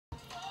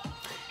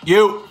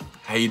You,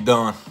 how you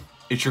doing?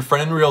 It's your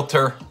friend and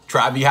realtor,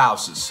 Travie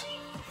Houses.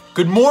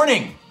 Good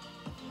morning.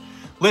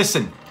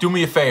 Listen, do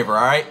me a favor,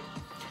 all right?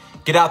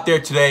 Get out there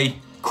today,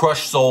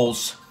 crush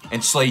souls,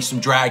 and slay some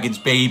dragons,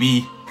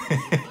 baby.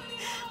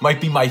 Might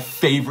be my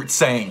favorite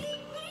saying.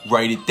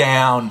 Write it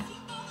down.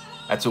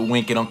 That's a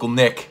wink at Uncle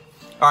Nick.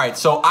 All right,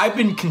 so I've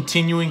been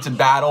continuing to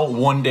battle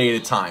one day at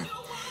a time.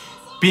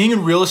 Being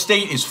in real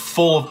estate is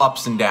full of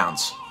ups and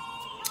downs.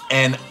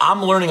 And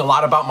I'm learning a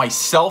lot about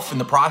myself in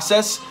the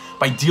process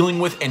by dealing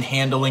with and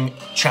handling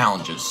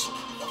challenges.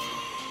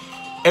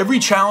 Every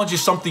challenge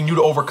is something new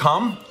to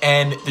overcome,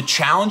 and the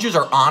challenges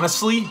are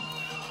honestly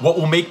what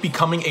will make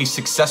becoming a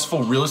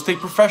successful real estate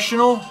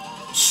professional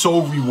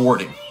so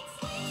rewarding.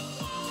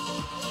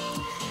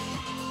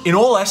 In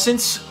all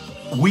essence,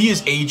 we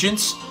as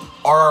agents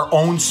are our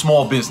own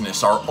small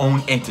business, our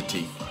own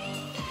entity.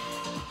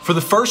 For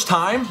the first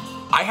time,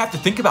 I have to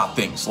think about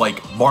things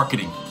like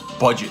marketing,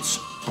 budgets,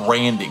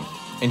 branding,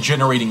 and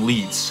generating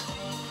leads,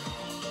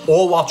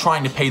 all while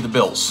trying to pay the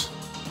bills.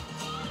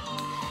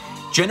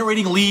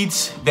 Generating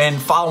leads, then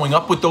following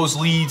up with those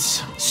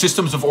leads,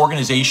 systems of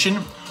organization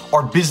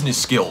are business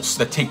skills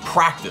that take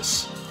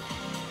practice.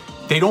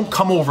 They don't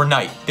come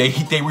overnight.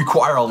 They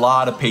require a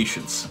lot of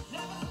patience.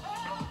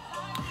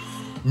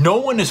 No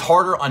one is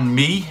harder on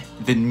me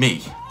than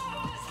me.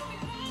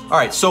 All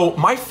right, so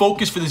my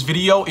focus for this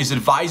video is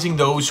advising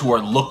those who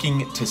are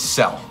looking to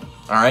sell,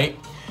 all right?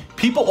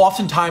 People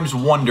oftentimes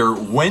wonder,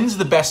 when's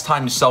the best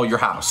time to sell your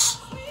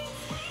house?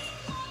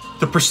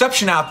 The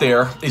perception out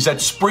there is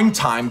that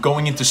springtime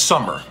going into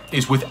summer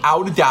is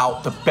without a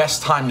doubt the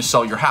best time to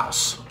sell your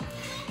house.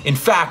 In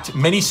fact,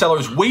 many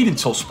sellers wait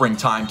until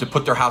springtime to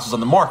put their houses on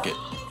the market.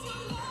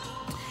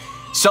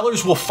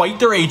 Sellers will fight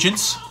their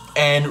agents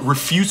and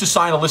refuse to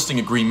sign a listing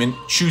agreement,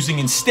 choosing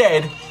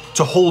instead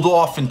to hold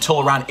off until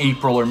around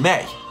April or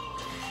May.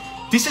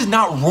 This is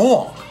not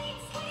wrong,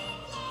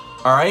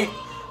 all right?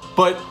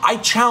 But I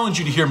challenge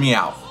you to hear me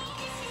out.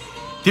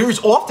 There is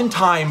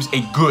oftentimes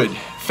a good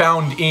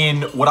found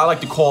in what I like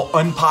to call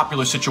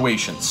unpopular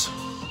situations.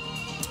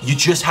 You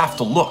just have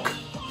to look.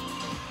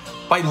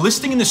 By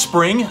listing in the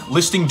spring,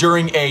 listing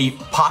during a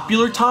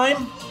popular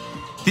time,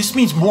 this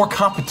means more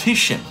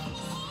competition.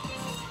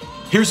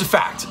 Here's a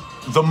fact.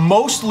 The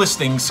most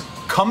listings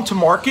come to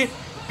market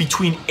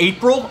between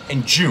April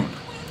and June,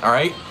 all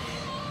right?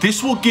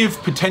 This will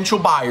give potential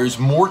buyers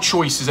more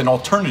choices and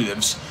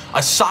alternatives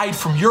aside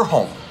from your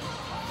home.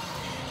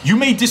 You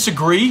may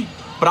disagree,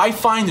 but I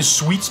find the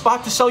sweet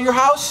spot to sell your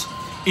house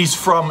is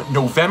from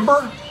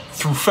November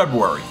through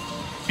February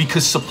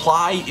because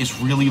supply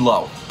is really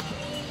low.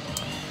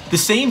 The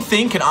same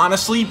thing can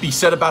honestly be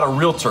said about a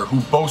realtor who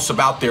boasts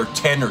about their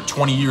 10 or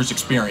 20 years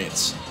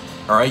experience.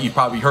 All right, you've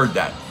probably heard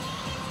that.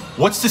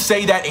 What's to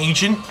say that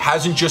agent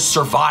hasn't just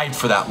survived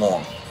for that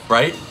long,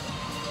 right?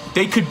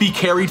 They could be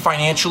carried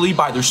financially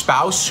by their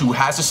spouse who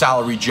has a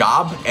salary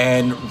job,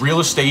 and real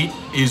estate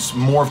is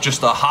more of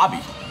just a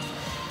hobby.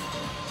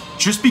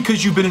 Just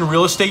because you've been in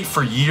real estate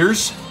for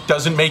years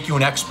doesn't make you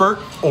an expert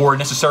or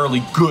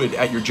necessarily good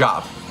at your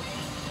job.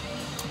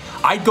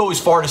 I'd go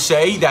as far to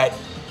say that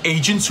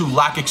agents who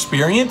lack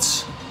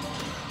experience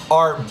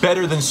are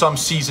better than some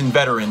seasoned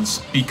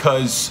veterans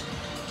because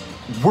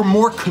we're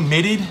more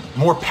committed,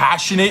 more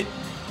passionate,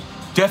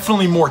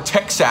 definitely more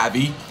tech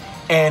savvy,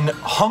 and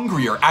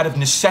hungrier out of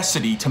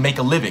necessity to make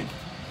a living.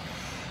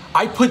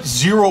 I put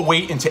zero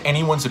weight into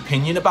anyone's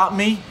opinion about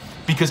me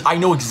because I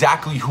know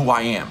exactly who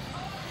I am.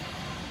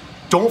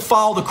 Don't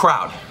follow the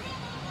crowd,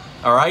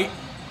 all right?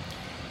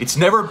 It's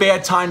never a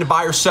bad time to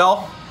buy or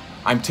sell.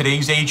 I'm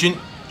today's agent,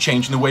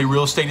 changing the way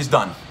real estate is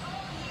done.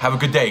 Have a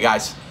good day,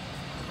 guys.